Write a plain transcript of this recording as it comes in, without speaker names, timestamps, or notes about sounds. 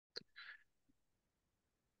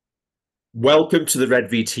Welcome to the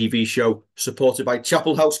Redvee TV Show, supported by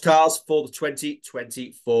Chapel House Cars for the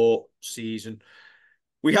 2024 season.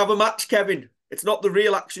 We have a match, Kevin. It's not the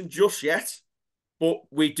real action just yet, but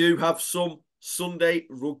we do have some Sunday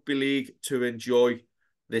Rugby League to enjoy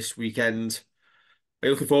this weekend. Are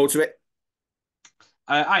you looking forward to it?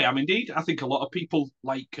 I am indeed. I think a lot of people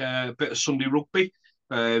like a bit of Sunday rugby.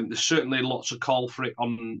 There's certainly lots of call for it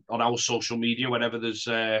on our social media whenever there's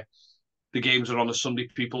the games are on a Sunday.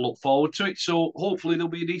 People look forward to it. So hopefully there'll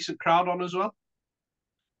be a decent crowd on as well.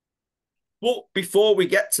 But before we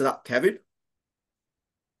get to that, Kevin,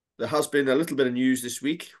 there has been a little bit of news this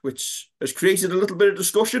week, which has created a little bit of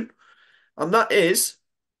discussion, and that is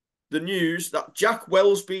the news that Jack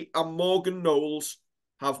Wellesby and Morgan Knowles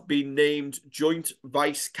have been named joint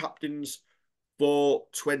vice captains for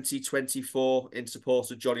 2024 in support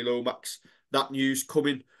of Johnny Lomax. That news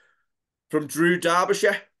coming from Drew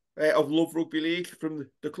Derbyshire of Love Rugby League from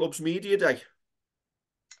the club's media day.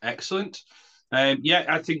 Excellent. Yeah,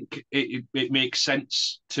 I think it makes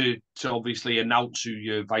sense to obviously announce who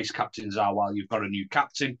your vice captains are while you've got a new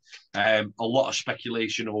captain. A lot of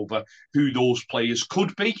speculation over who those players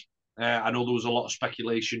could be. I know there was a lot of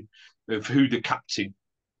speculation of who the captain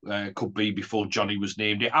could be before Johnny was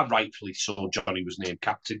named it, and rightfully so. Johnny was named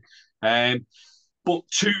captain, but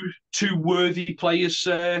two worthy players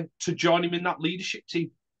to join him in that leadership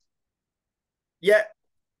team. Yeah,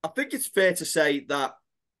 I think it's fair to say that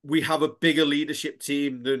we have a bigger leadership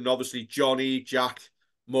team than obviously Johnny, Jack,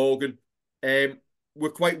 Morgan. We're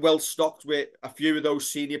quite well stocked with a few of those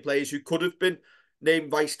senior players who could have been named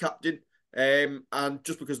vice captain. And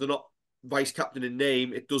just because they're not vice captain in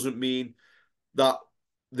name, it doesn't mean that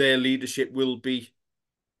their leadership will be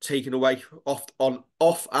taken away off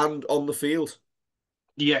and on the field.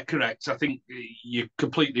 Yeah, correct. I think you're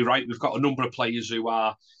completely right. We've got a number of players who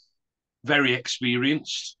are very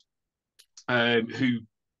experienced, who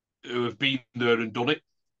have been there and done it,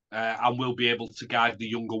 and will be able to guide the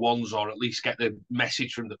younger ones, or at least get the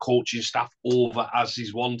message from the coaching staff over as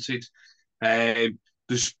is wanted.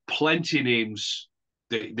 There's plenty of names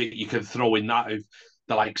that you can throw in that, of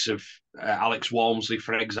the likes of Alex Walmsley,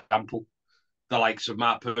 for example, the likes of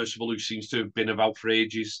Mark Percival, who seems to have been about for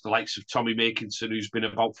ages, the likes of Tommy Makinson, who's been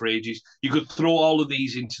about for ages. You could throw all of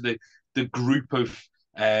these into the group of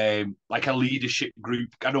like a leadership group.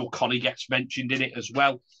 I know Connie gets mentioned in it as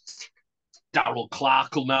well. Darryl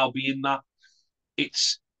Clark will now be in that.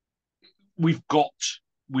 It's we've got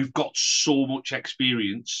so much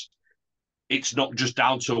experience. It's not just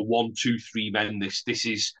down to one, two, three men. This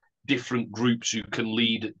is different groups who can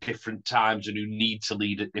lead at different times and who need to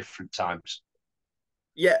lead at different times.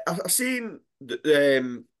 Yeah, I've seen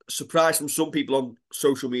surprise from some people on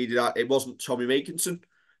social media that it wasn't Tommy Makinson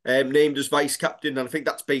named as vice captain, and I think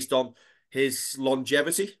that's based on his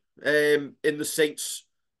longevity in the Saints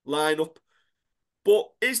lineup. But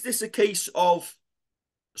is this a case of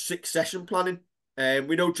succession planning?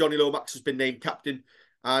 We know Johnny Lomax has been named captain,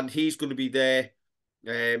 and he's going to be there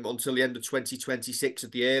until the end of 2026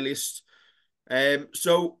 at the earliest.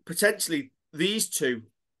 So potentially these two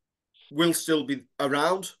will still be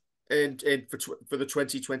around for the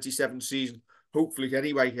 2027 season. Hopefully,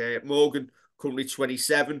 anyway. Morgan currently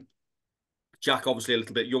 27, Jack obviously a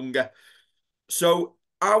little bit younger. So,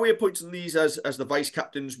 are we appointing these as the vice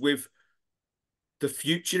captains with the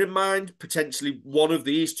future in mind? Potentially, one of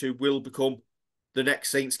these two will become the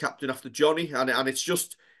next Saints captain after Johnny, and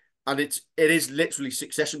it is literally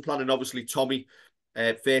succession planning. Obviously, Tommy,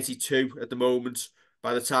 32 at the moment.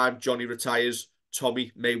 By the time Johnny retires,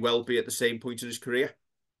 Tommy may well be at the same point in his career.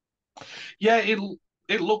 Yeah,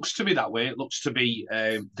 it looks to me that way. It looks to be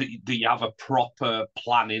that you have a proper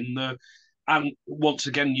plan in there. And once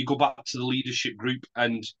again, you go back to the leadership group,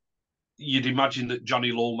 and you'd imagine that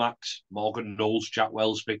Johnny Lomax, Morgan Knowles, Jack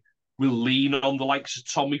Wellesby will lean on the likes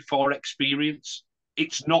of Tommy for experience.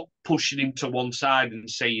 It's not pushing him to one side and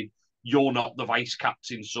saying, you're not the vice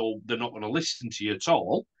captain, so they're not going to listen to you at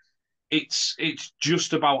all. It's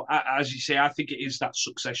just about, as you say, I think it is that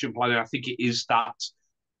succession planning. I think it is that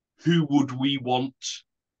who would we want,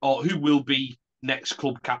 or who will be next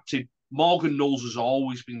club captain. Morgan Knowles has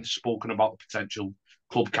always been spoken about a potential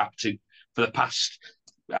club captain for the past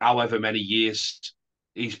however many years.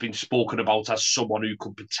 He's been spoken about as someone who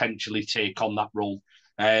could potentially take on that role.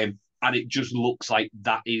 And it just looks like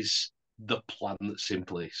that is the plan that's in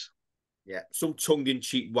place. Yeah, some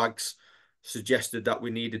tongue-in-cheek wags suggested that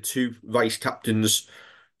we needed two vice captains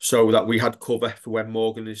so that we had cover for when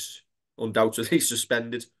Morgan is undoubtedly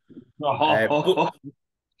suspended. But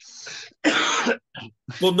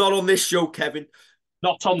but not on this show, Kevin.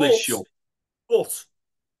 Not on But this show. but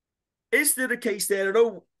is there a case there? I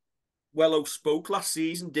know Wello spoke last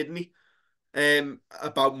season, didn't he?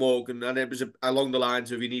 About Morgan, and it was along the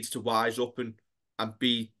lines of he needs to wise up and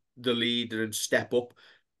be the leader and step up.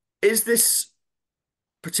 Is this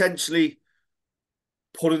potentially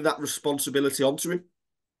putting that responsibility onto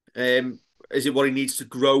him? Is it what he needs to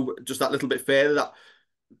grow just that little bit further, that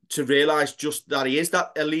to realise just that he is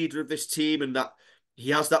that a leader of this team and that he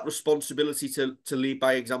has that responsibility to lead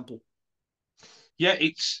by example? Yeah,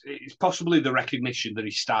 it's possibly the recognition that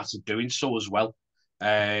he started doing so as well.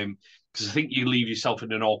 Because I think you leave yourself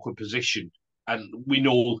in an awkward position. And we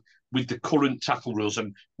know with the current tackle rules,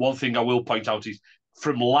 and one thing I will point out is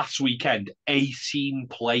from last weekend, 18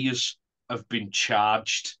 players have been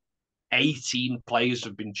charged. 18 players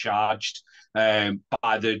have been charged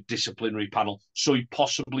by the disciplinary panel. So he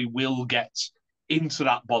possibly will get into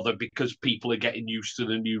that bother because people are getting used to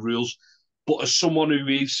the new rules. But as someone who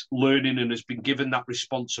is learning and has been given that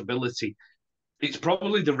responsibility, it's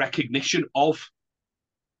probably the recognition of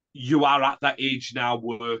you are at that age now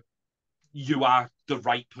where you are the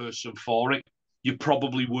right person for it. You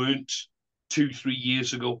probably weren't 2, 3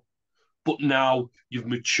 years ago, but now you've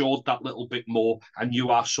matured that little bit more and you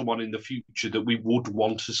are someone in the future that we would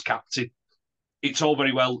want as captain. It's all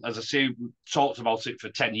very well, as I say, we talked about it for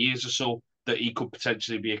 10 years or so, that he could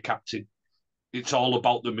potentially be a captain. It's all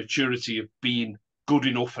about the maturity of being good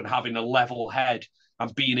enough and having a level head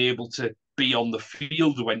and being able to be on the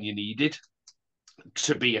field when you need it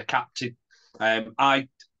to be a captain. I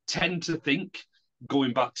tend to think,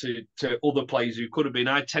 going back to other players who could have been,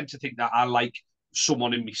 I tend to think that I like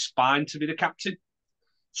someone in my spine to be the captain.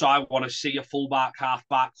 So I want to see a fullback,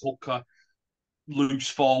 halfback, hooker, loose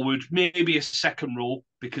forward, maybe a second row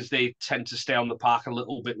because they tend to stay on the park a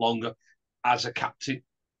little bit longer as a captain.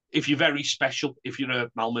 If you're very special, if you're a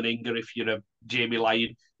Malmaninga, if you're a Jamie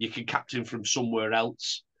Lyon, you can captain from somewhere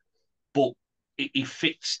else. But he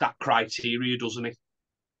fits that criteria, doesn't he?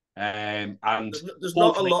 And There's not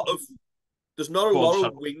a hopefully, lot of there's not a go on, lot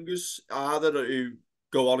of sorry. wingers, are there, who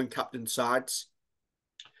go on and captain sides.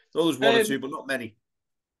 No, there's one or Um, two, but not many.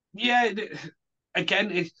 yeah,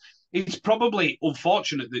 again, it's probably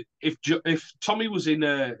unfortunate that if Tommy was in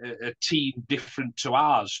a team different to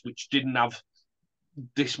ours, which didn't have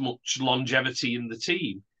this much longevity in the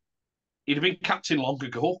team, he'd have been captain long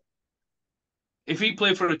ago. If he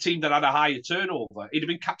played for a team that had a higher turnover, he'd have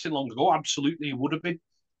been captain long ago. Absolutely, he would have been.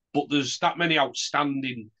 But there's that many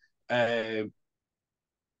outstanding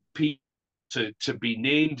people to be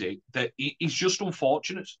named it that he's just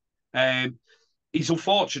unfortunate. Um, he's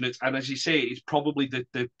unfortunate, and as you say, it's probably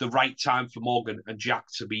the right time for Morgan and Jack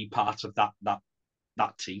to be part of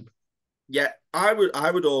that team. Yeah, I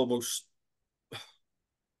would almost,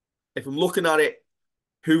 if I'm looking at it,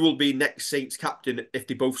 who will be next Saints captain if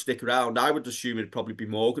they both stick around? I would assume it'd probably be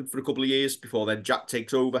Morgan for a couple of years before then Jack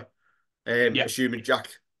takes over. Yeah, Assuming Jack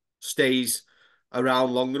stays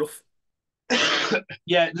around long enough.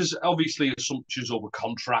 yeah. There's obviously assumptions over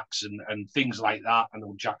contracts and things like that. I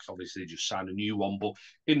know Jack's obviously just signed a new one, but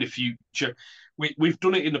in the future, we've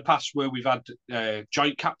done it in the past where we've had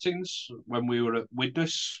joint captains when we were at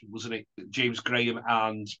Widnes, wasn't it? James Graham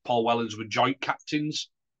and Paul Wellens were joint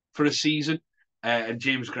captains for a season, and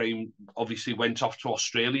James Graham obviously went off to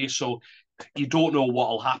Australia, so you don't know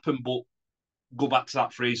what'll happen, but go back to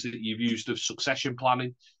that phrase that you've used of succession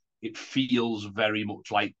planning. It feels very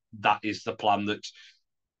much like that is the plan, that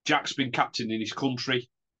Jack's been captain in his country.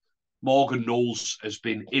 Morgan Knowles has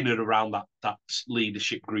been in and around that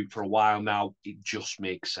leadership group for a while now. It just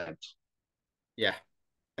makes sense. Yeah.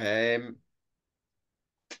 I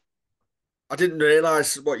didn't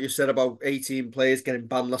realise what you said about 18 players getting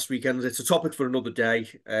banned last weekend. It's a topic for another day.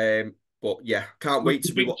 But yeah, can't wait to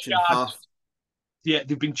They've be been watching half. charged. Yeah,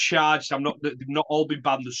 they've been charged. They've not all been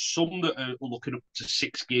banned. There's some that are looking up to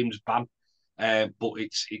 6 games ban, but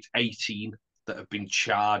it's 18 that have been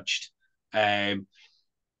charged. Um,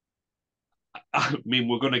 I mean,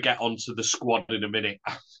 we're going to get onto the squad in a minute.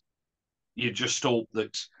 You just hope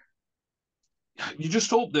that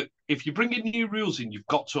if you bring in new rules in, you've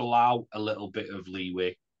got to allow a little bit of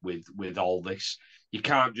leeway with all this. You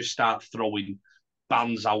can't just start throwing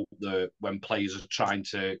bans out there when players are trying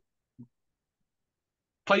to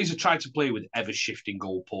play with ever shifting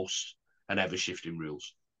goalposts and ever shifting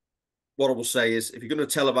rules. What I will say is, if you're going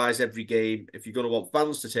to televise every game, if you're going to want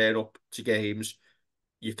fans to turn up to games,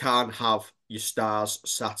 you can't have your stars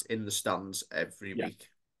sat in the stands every Yeah, week,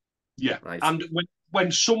 yeah. right? And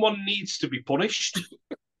when someone needs to be punished,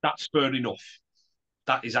 that's fair enough.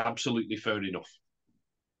 That is absolutely fair enough.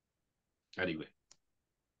 Anyway,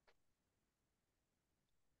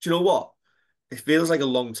 Do you know what? It feels like a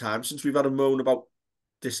long time since we've had a moan about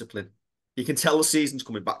discipline. You can tell the season's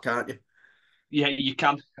coming back, can't you? Yeah, you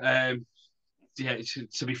can. Yeah,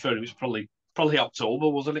 to be fair, it was probably October,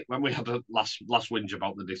 wasn't it, when we had a last whinge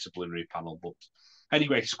about the disciplinary panel. But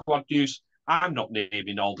anyway, squad news. I'm not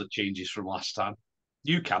naming all the changes from last time.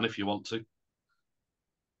 You can if you want to.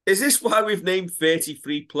 Is this why we've named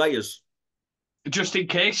 33 players? Just in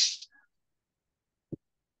case.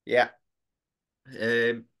 Yeah.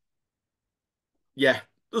 Yeah,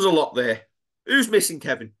 there's a lot there. Who's missing,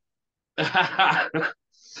 Kevin? Well,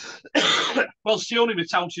 Sione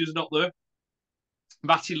Mataucia's not there.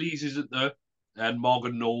 Matty Lees isn't there. And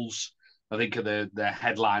Morgan Knowles, I think, are the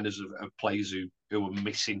headliners of players who are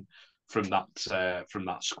missing from that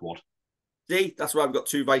squad. See, that's why I've got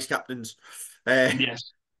two vice captains.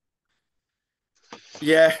 Yes.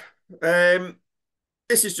 Yeah.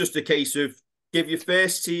 This is just a case of give your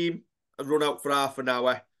first team a run out for half an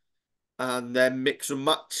hour and then mix and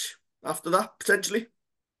match after that, potentially.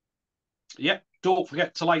 Yeah. Don't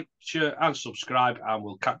forget to like, share, and subscribe, and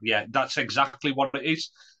we'll cap. Yeah, that's exactly what it is.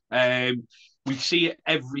 We see it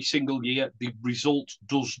every single year. The result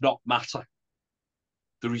does not matter.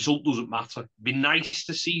 The result doesn't matter. It'd be nice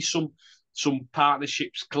to see some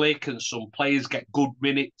partnerships click and some players get good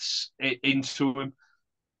minutes into them.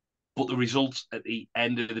 But the result at the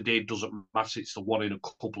end of the day doesn't matter. It's the one in a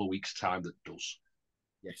couple of weeks' time that does.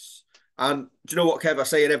 Yes. And do you know what, Kev? I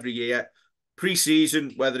say it every year.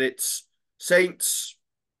 Pre-season, whether it's Saints,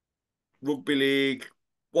 Rugby League,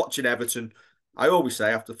 watching Everton, I always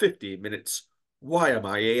say after 15 minutes, why am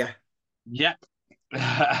I here? Yep.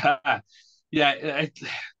 Yeah.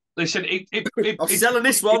 Listen, I'm selling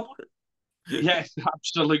this one. Yes,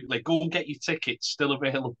 absolutely. Go and get your tickets, still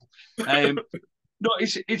available. No,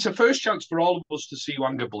 it's a first chance for all of us to see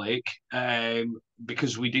Wanga Blake,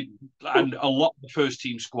 because we did, and a lot of the first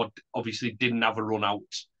team squad obviously didn't have a run out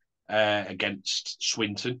against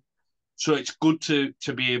Swinton, so it's good to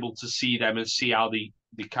be able to see them and see how they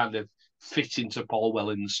kind of fit into Paul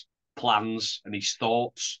Wellens' plans and his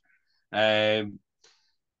thoughts. Do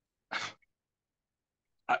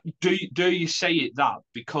you say it that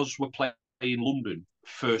because we're playing London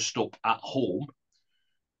first up at home,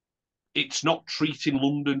 it's not treating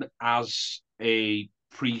London as a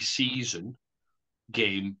pre-season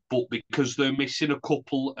game, but because they're missing a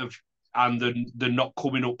couple of, and they're not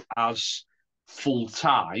coming up as full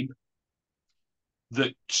time,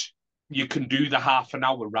 that you can do the half an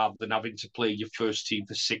hour rather than having to play your first team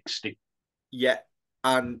for 60. Yeah.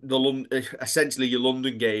 And essentially your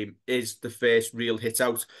London game is the first real hit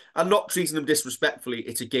out. And not treating them disrespectfully,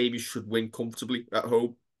 it's a game you should win comfortably at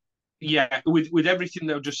home. Yeah, with everything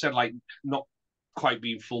that I've just said, like not quite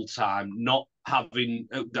being full time, not having.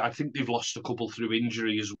 I think they've lost a couple through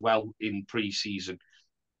injury as well in pre-season.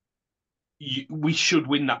 We should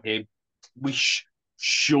win that game. We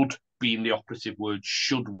should be in the operative word.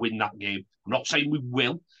 Should win that game. I'm not saying we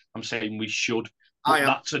will. I'm saying we should. But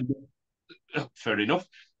that's fair enough.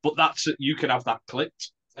 But you can have that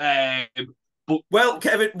clipped. But well,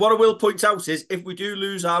 Kevin, what I will point out is if we do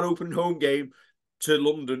lose our open home game to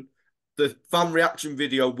London, the fan reaction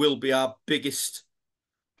video will be our biggest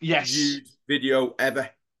viewed video ever.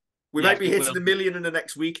 We might be hitting 1 million in the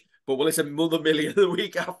next week, but we'll hit another million the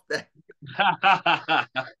week after.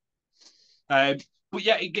 But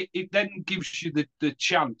yeah, it then gives you the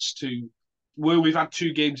chance to, where we've had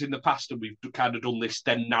 2 games in the past and we've kind of done this,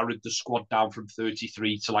 then narrowed the squad down from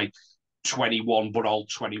 33 to like 21, but all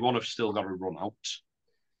 21 have still got to run out.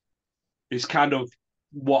 It's kind of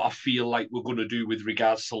what I feel like we're going to do with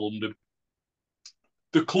regards to London.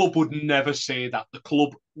 The club would never say that. The club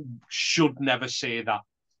should never say that.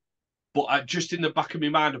 But just in the back of my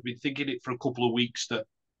mind, I've been thinking it for a couple of weeks that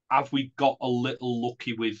have we got a little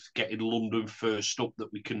lucky with getting London first up,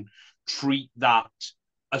 that we can treat that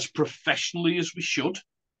as professionally as we should,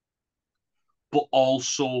 but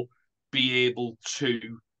also be able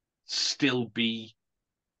to still be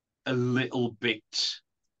a little bit,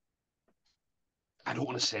 I don't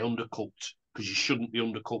want to say undercooked, because you shouldn't be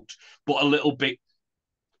undercooked, but a little bit,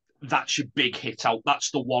 that's your big hit out.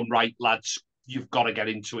 That's the one, right, lads? You've got to get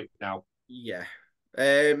into it now. Yeah.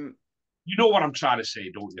 You know what I'm trying to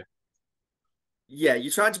say, don't you? Yeah,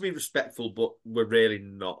 you're trying to be respectful, but we're really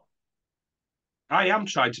not. I am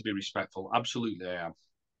trying to be respectful. Absolutely, I am.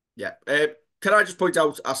 Yeah. Can I just point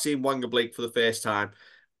out, I've seen Wanga Blake for the first time.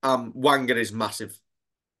 Wanga is massive.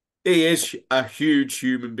 He is a huge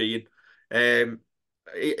human being. Videos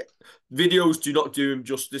do not do him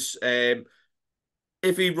justice.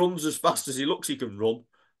 If he runs as fast as he looks he can run,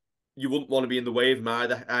 you wouldn't want to be in the way of him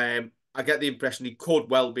either. I get the impression he could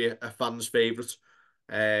well be a fan's favourite.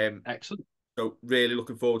 Excellent. So really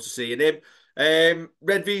looking forward to seeing him.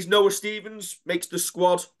 Redvee's Noah Stevens makes the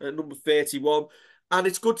squad at number 31. And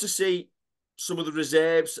it's good to see some of the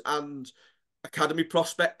reserves and academy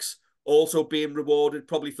prospects also being rewarded,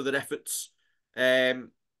 probably for their efforts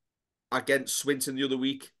against Swinton the other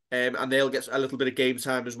week. And they'll get a little bit of game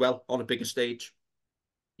time as well on a bigger stage.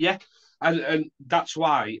 Yeah, and that's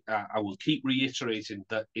why I will keep reiterating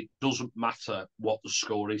that it doesn't matter what the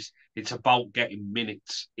score is. It's about getting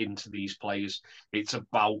minutes into these players. It's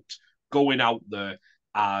about going out there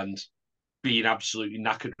and being absolutely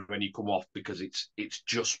knackered when you come off, because it's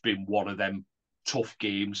just been one of them tough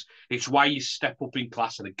games. It's why you step up in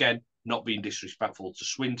class. And again, not being disrespectful to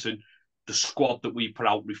Swinton, the squad that we put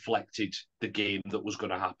out reflected the game that was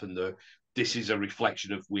going to happen there. This is a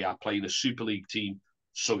reflection of we are playing a Super League team,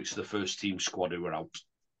 so it's the first team squad who are out.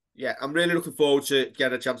 Yeah, I'm really looking forward to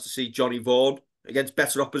getting a chance to see Johnny Vaughan against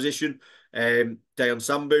better opposition. Dayon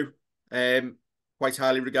Sambu, quite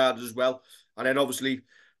highly regarded as well. And then obviously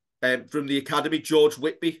from the academy, George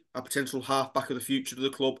Whitby, a potential halfback of the future of the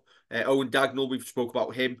club. Owen Dagnall, we've spoke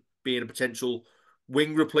about him being a potential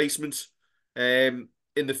wing replacement in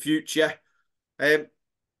the future.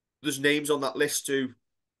 There's names on that list who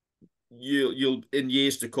you'll in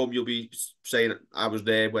years to come you'll be saying I was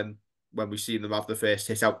there when we seen them have the first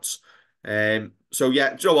hit outs. So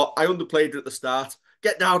yeah, do you know what? I underplayed it at the start.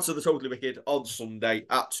 Get down to the Totally Wicked on Sunday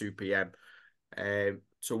at 2 p.m.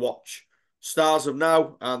 To watch Stars of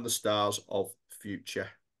Now and the Stars of Future.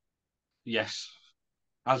 Yes.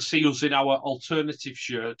 I'll see us in our alternative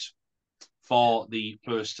shirt for the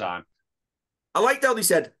first time. I liked how they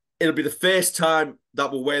said it'll be the first time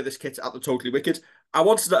that we'll wear this kit at the Totally Wicked. I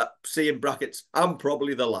wanted to see in brackets, I'm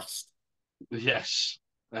probably the last. Yes.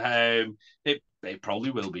 It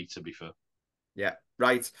probably will be, to be fair. Yeah,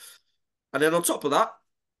 right. And then on top of that,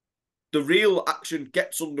 the real action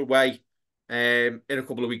gets underway in a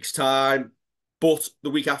couple of weeks' time. But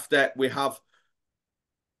the week after, we have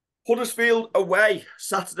Huddersfield away,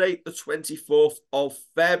 Saturday, the 24th of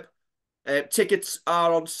Feb. Tickets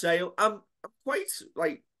are on sale. I'm quite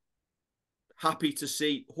happy to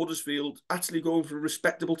see Huddersfield actually going for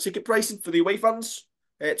respectable ticket pricing for the away fans.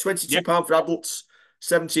 £22 for adults,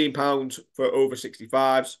 £17 for over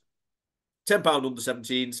 65s, £10 under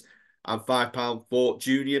 17s, and £5 for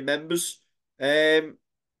junior members.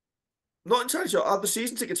 Not entirely sure. Are the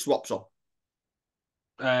season ticket swaps on?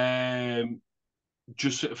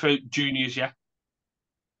 Just for juniors, yeah.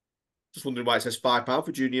 Just wondering why it says £5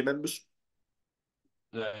 for junior members.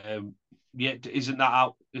 Yeah, isn't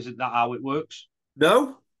that how it works?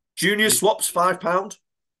 No, junior swaps £5.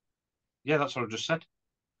 Yeah, that's what I just said.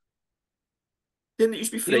 Didn't it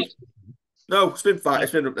used to be free? Yeah. No, it's been fine.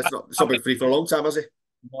 It's not been free for a long time, has it?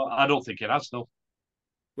 Well, I don't think it has, no.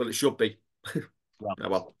 Well, it should be. Well, oh,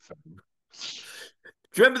 well.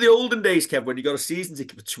 Do you remember the olden days, Kev, when you got a season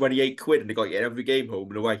ticket for 28 quid and they got you every game home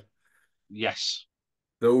and away? Yes.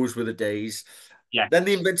 Those were the days. Yeah. Then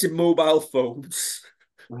they invented mobile phones.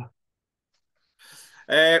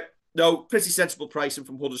 No, pretty sensible pricing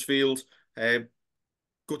from Huddersfield. Good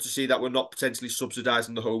to see that we're not potentially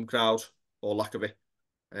subsidising the home crowd or lack of it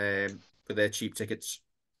for their cheap tickets.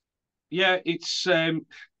 Yeah, it's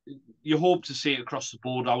you hope to see it across the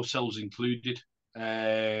board, ourselves included,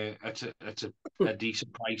 at a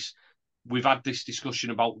decent price. We've had this discussion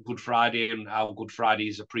about Good Friday and how Good Friday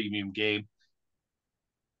is a premium game.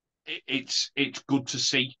 It's good to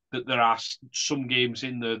see that there are some games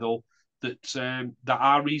in there though that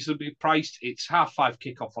are reasonably priced. It's 5:30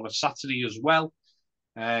 kickoff on a Saturday as well.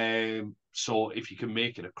 So if you can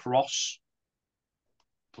make it across,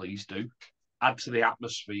 please do. Add to the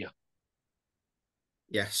atmosphere.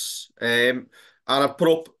 Yes. And I've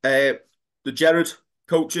put up the Gerrard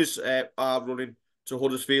coaches are running to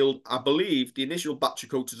Huddersfield. I believe the initial batch of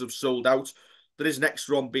coaches have sold out. There is an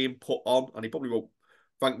extra one being put on, and he probably won't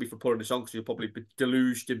thank me for putting this on because you'll probably be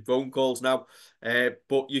deluged in phone calls now.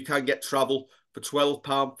 But you can get travel for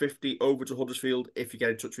 £12.50 over to Huddersfield if you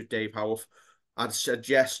get in touch with Dave Howarth. I'd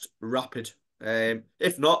suggest Rapid.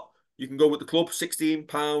 If not, you can go with the club,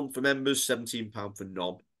 £16 for members, £17 for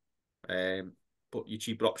non. But your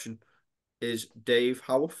cheaper option is Dave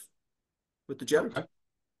Howarth with the Gerrard. Okay.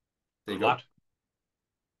 There you go.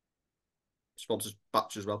 Sponsors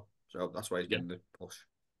Batch as well. So that's why he's getting the push.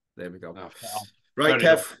 There we go. Right,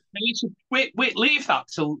 Kev. Wait, leave that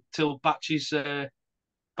till Batch's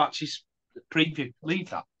preview. Leave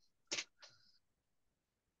that.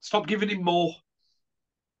 Stop giving him more.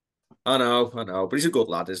 I know. But he's a good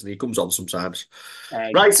lad, isn't he? He comes on sometimes.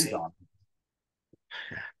 Right.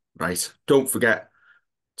 Right. Don't forget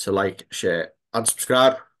to like, share, and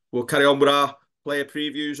subscribe. We'll carry on with our player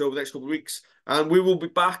previews over the next couple of weeks. And we will be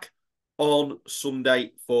back on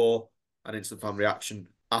Sunday for an instant fan reaction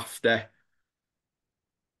after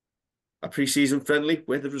a pre-season friendly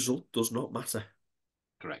where the result does not matter.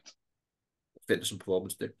 Correct. Fitness and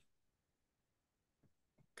performance do.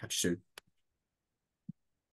 Catch you soon.